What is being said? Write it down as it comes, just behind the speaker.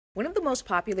One of the most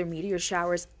popular meteor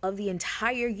showers of the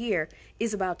entire year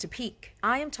is about to peak.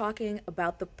 I am talking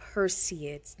about the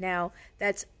Perseids. Now,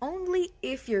 that's only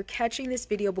if you're catching this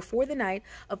video before the night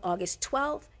of August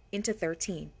 12th into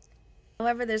 13.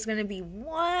 However, there's going to be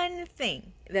one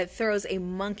thing that throws a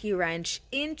monkey wrench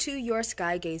into your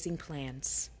sky gazing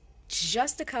plans.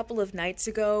 Just a couple of nights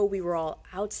ago, we were all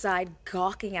outside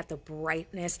gawking at the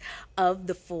brightness of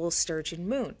the full sturgeon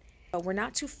moon. But we're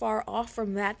not too far off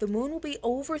from that. The moon will be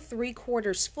over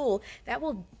 3/4 full. That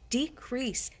will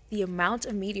decrease the amount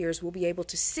of meteors we'll be able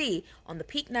to see on the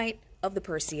peak night of the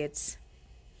Perseids.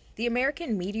 The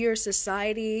American Meteor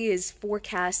Society is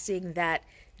forecasting that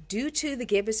due to the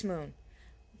gibbous moon,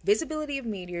 visibility of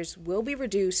meteors will be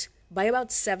reduced by about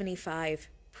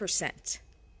 75%.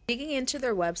 Digging into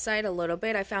their website a little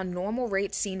bit, I found normal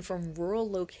rates seen from rural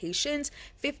locations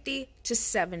 50 to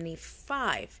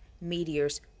 75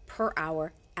 meteors per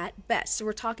hour at best. So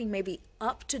we're talking maybe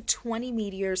up to 20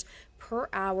 meteors per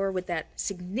hour with that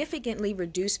significantly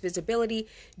reduced visibility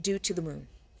due to the moon.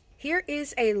 Here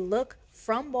is a look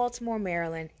from Baltimore,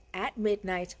 Maryland at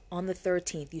midnight on the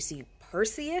 13th. You see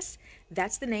Perseids,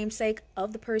 that's the namesake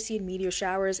of the Perseid meteor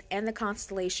showers and the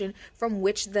constellation from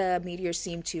which the meteors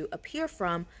seem to appear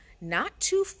from, not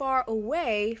too far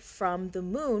away from the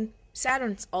moon.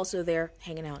 Saturn's also there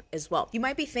hanging out as well. You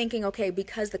might be thinking, okay,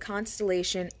 because the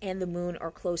constellation and the moon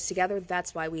are close together,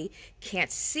 that's why we can't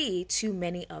see too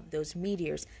many of those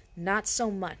meteors. Not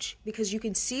so much, because you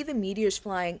can see the meteors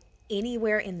flying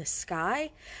anywhere in the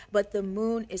sky, but the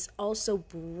moon is also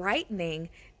brightening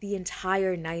the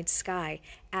entire night sky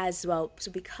as well.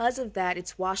 So because of that,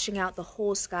 it's washing out the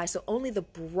whole sky, so only the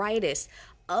brightest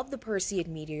of the Perseid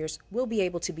meteors will be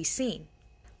able to be seen.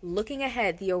 Looking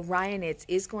ahead, the Orionids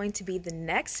is going to be the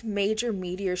next major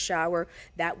meteor shower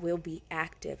that will be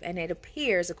active. And it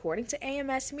appears, according to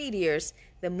AMS Meteors,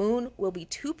 the moon will be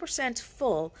 2%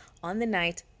 full on the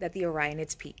night that the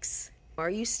Orionids peaks. Are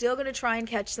you still going to try and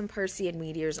catch some Perseid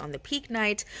meteors on the peak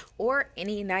night or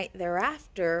any night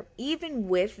thereafter, even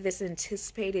with this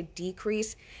anticipated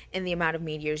decrease in the amount of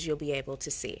meteors you'll be able to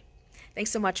see?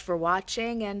 Thanks so much for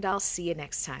watching, and I'll see you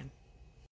next time.